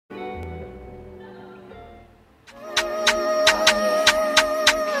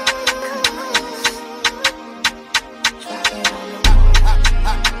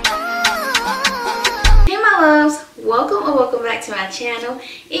back to my channel.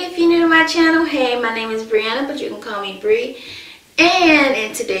 If you're new to my channel, hey, my name is Brianna, but you can call me Bree. And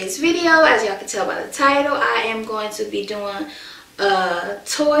in today's video, as y'all can tell by the title, I am going to be doing a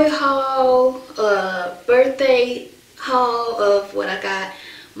toy haul, a birthday haul of what I got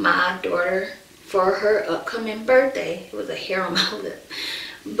my daughter for her upcoming birthday. It was a hair on my lip.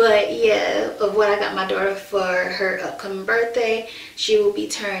 But yeah, of what I got my daughter for her upcoming birthday. She will be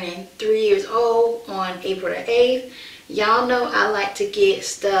turning 3 years old on April the 8th. Y'all know I like to get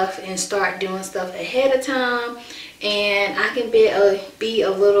stuff and start doing stuff ahead of time. And I can be a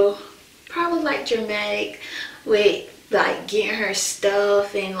little, probably like dramatic with like getting her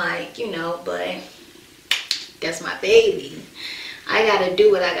stuff and like, you know, but that's my baby. I gotta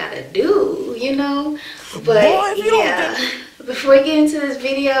do what I gotta do, you know. But yeah, before we get into this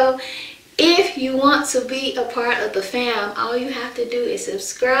video, if you want to be a part of the fam, all you have to do is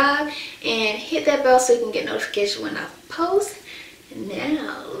subscribe and hit that bell so you can get notification when I post.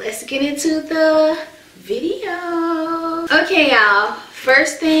 Now let's get into the video. Okay, y'all,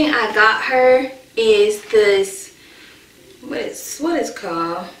 first thing I got her is this, what is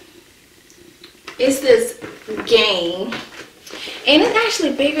called, it's this game, and it's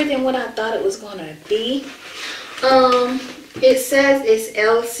actually bigger than what I thought it was gonna be. It says it's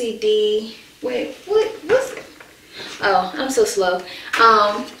LCD. Wait, what's it? Oh, I'm so slow.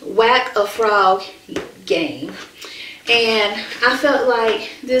 Whack a Frog game. And I felt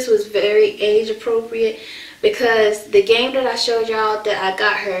like this was very age appropriate because the game that I showed y'all that I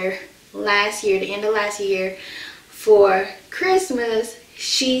got her last year, the end of last year for Christmas,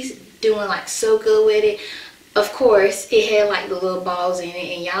 she's doing like so good with it. Of course, it had like the little balls in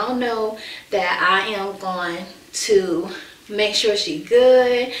it, and y'all know that I am going to make sure she's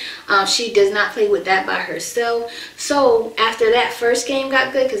good. She does not play with that by herself. So after that first game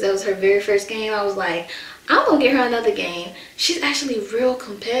got good, because that was her very first game, I was like, I'm gonna get her another game. She's actually real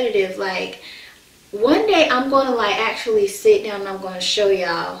competitive. Like, one day I'm gonna like actually sit down and I'm gonna show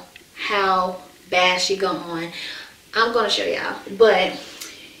y'all how bad she going. I'm gonna show y'all. But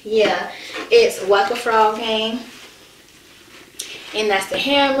yeah, it's a Whack a Frog game, and that's the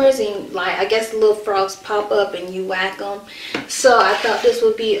hammers, and like I guess the little frogs pop up and you whack them. So I thought this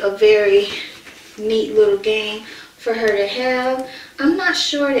would be a very neat little game for her to have. I'm not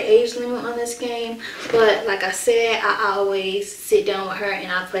sure the age limit on this game, but like I said, I always sit down with her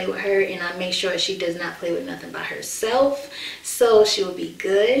and I play with her, and I make sure she does not play with nothing by herself, so she will be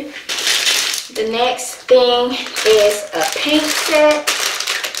good. The next thing is a paint set.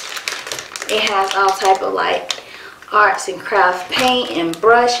 It has all type of like arts and craft paint and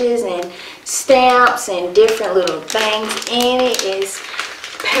brushes and stamps and different little things in it. It's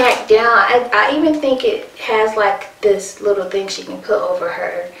packed down. I even think it has like this little thing she can put over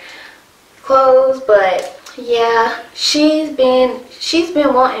her clothes. But yeah, she's been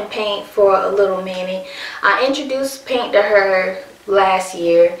wanting paint for a little minute. I introduced paint to her last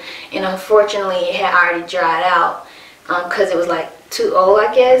year, and unfortunately it had already dried out because it was like too old,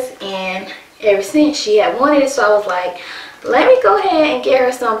 I guess. And ever since she had wanted it, so I was like, let me go ahead and get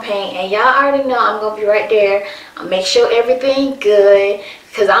her some paint. And y'all already know I'm gonna be right there. I'll make sure everything good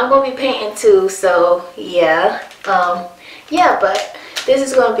because I'm gonna be painting too. So yeah, yeah, but this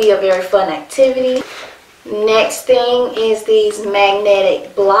is gonna be a very fun activity. Next thing is these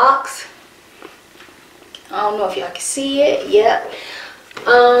magnetic blocks. I don't know if y'all can see it. Yep.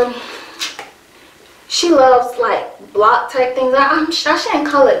 She loves like block type things. I shouldn't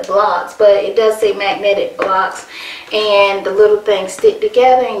call it blocks, but it does say magnetic blocks, and the little things stick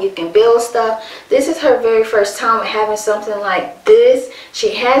together and you can build stuff. This is her very first time having something like this.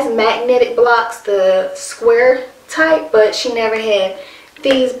 She has magnetic blocks, the square type, but she never had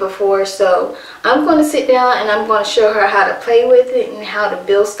these before. So I'm going to sit down and I'm going to show her how to play with it and how to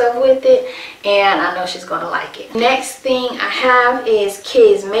build stuff with it, and I know she's going to like it. Next thing I have is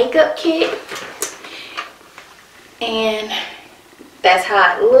kids makeup kit. And that's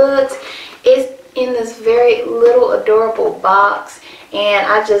how it looks. It's in this very little adorable box, and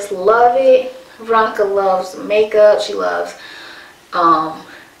I just love it. Veronica loves makeup. She loves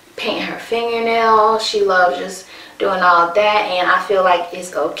painting her fingernails. She loves just doing all that, and I feel like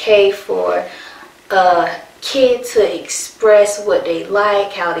it's okay for a kid to express what they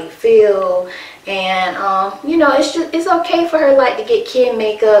like, how they feel, and you know, it's okay for her like to get kid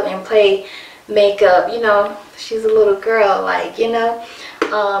makeup and play makeup. You know, she's a little girl, like, you know.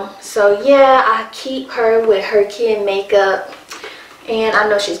 So yeah, I keep her with her kid makeup, and I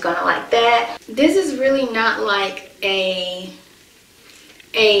know she's gonna like that. This is really not like a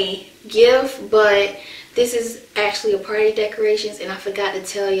a gift, but this is actually a party decorations, and I forgot to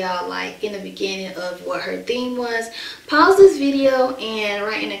tell y'all like in the beginning of what her theme was. Pause this video and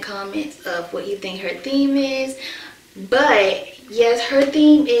write in the comments of what you think her theme is. But yes, her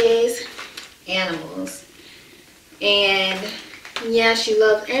theme is animals, and yeah, she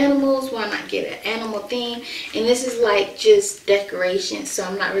loves animals. Why not get an animal theme? And this is like just decoration, so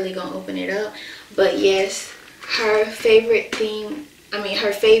I'm not really gonna open it up. But yes, her favorite theme,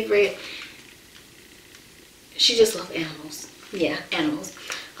 her favorite, she just loves animals. Yeah, animals.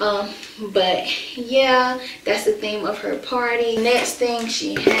 But yeah, that's the theme of her party. Next thing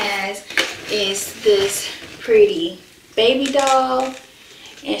she has is this pretty baby doll,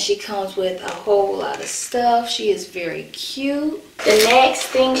 and she comes with a whole lot of stuff. She is very cute. The next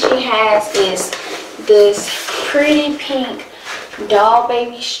thing she has is this pretty pink doll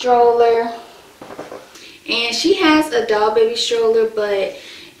baby stroller, and she has a doll baby stroller, but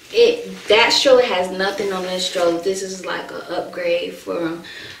that stroller has nothing on this stroller. This is like an upgrade from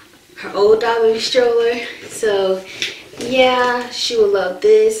her old doll baby stroller. So yeah, she will love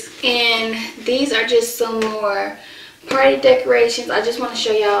this. And these are just some more party decorations. I just want to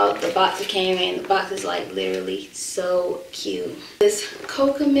show y'all the box it came in. The box is like literally so cute. This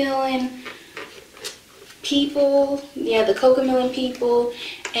Cocomelon people, yeah, the Cocomelon people,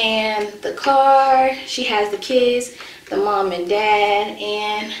 and the car. She has the kids, the mom and dad,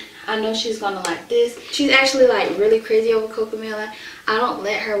 and I know she's gonna like this. She's actually like really crazy over Cocomelon. I don't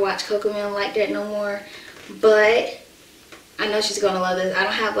let her watch Cocomelon like that no more, but I know she's gonna love this. I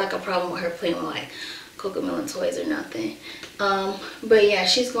don't have like a problem with her playing with like Cocomelon toys or nothing. But yeah,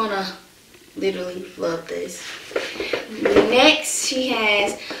 she's gonna literally love this. Next, she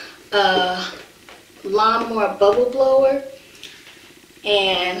has a lawnmower bubble blower,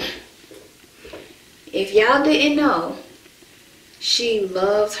 and if y'all didn't know, she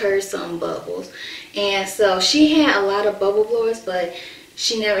loves her some bubbles. And so she had a lot of bubble blowers, but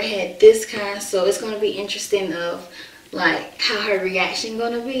she never had this kind, so it's going to be interesting of like how her reaction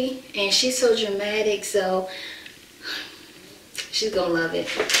going to be. And she's so dramatic, so she's going to love it.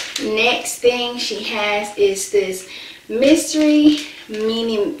 Next thing she has is this mystery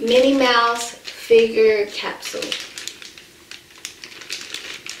Minnie Mouse figure capsule.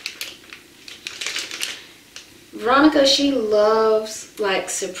 Veronica, she loves like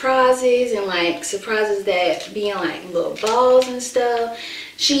surprises, and like surprises that be on like little balls and stuff.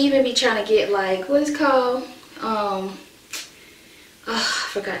 She even be trying to get like, what is it called? I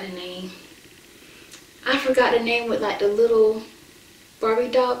forgot the name. I forgot the name with like the little Barbie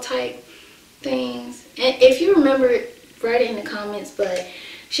doll type things. And if you remember, write it in the comments. But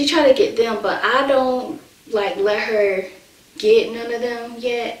she tried to get them, but I don't like let her get none of them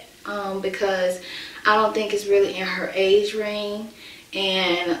yet, because I don't think it's really in her age range,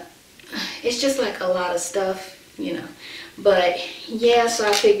 and it's just like a lot of stuff, you know. But yeah, so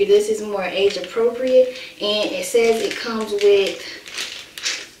I figured this is more age appropriate, and it says it comes with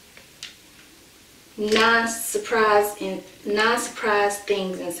non-surprise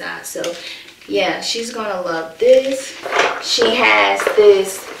things inside. So yeah, she's gonna love this. She has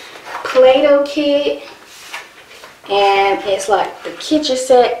this Play-Doh kit, and it's like the kitchen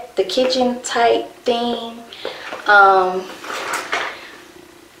set, the kitchen type thing.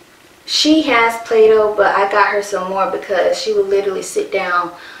 She has Play-Doh, but I got her some more because she would literally sit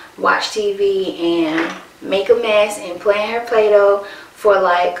down, watch TV, and make a mess and play in her Play-Doh for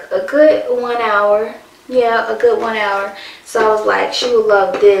like a good 1 hour. Yeah, a good 1 hour. So I was like, she would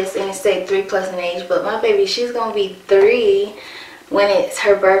love this, and it said 3+ in age, but my baby, she's gonna be 3 when it's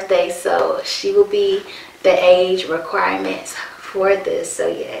her birthday, so she will be the age requirements for this. So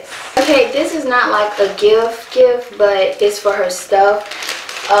yes. Okay, this is not like a gift, but it's for her stuff.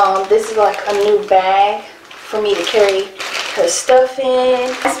 This is like a new bag for me to carry her stuff in.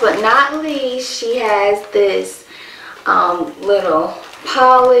 Last but not least, she has this little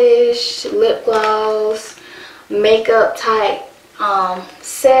polish, lip gloss, makeup type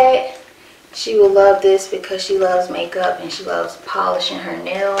set. She will love this because she loves makeup and she loves polishing her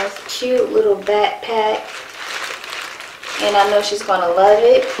nails. Cute little backpack, and I know she's gonna love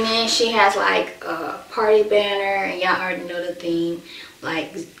it. And then she has like a party banner, and y'all already know the theme,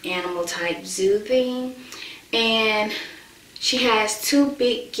 like animal type zoo theme. And she has 2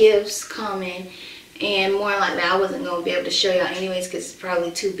 big gifts coming, and more likely I wasn't gonna be able to show y'all anyways because it's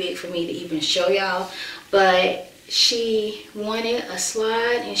probably too big for me to even show y'all. But she wanted a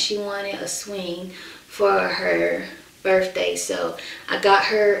slide and she wanted a swing for her birthday, so I got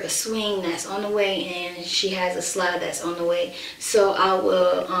her a swing that's on the way, and she has a slide that's on the way. So I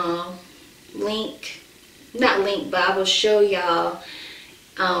will not link, but I will show y'all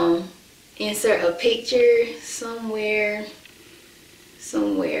insert a picture somewhere,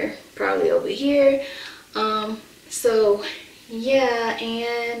 probably over here. So yeah,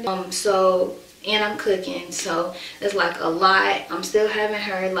 and and I'm cooking, so it's like a lot. I'm still having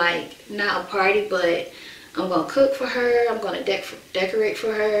her, like, not a party, but I'm gonna cook for her. I'm gonna decorate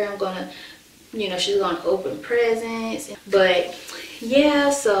for her. I'm gonna, you know, she's gonna open presents. But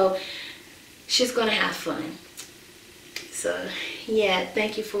yeah, so she's gonna have fun. So yeah,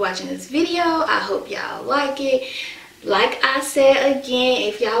 thank you for watching this video. I hope y'all like it. Like I said again,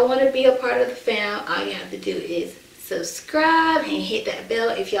 if y'all want to be a part of the fam, all you have to do is subscribe and hit that bell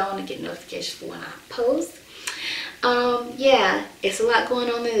if y'all want to get notifications for when I post. Yeah, it's a lot going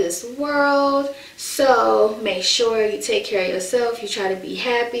on in this world, so make sure you take care of yourself. You try to be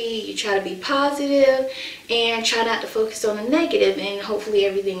happy, you try to be positive, and try not to focus on the negative, and hopefully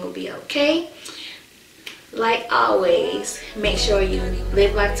everything will be okay. Like always, make sure you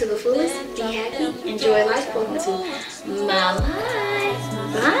live life to the fullest, be happy, enjoy life. Welcome to my life.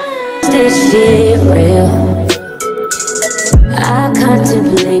 Bye. This shit real. I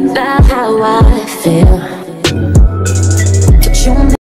contemplate about how I feel.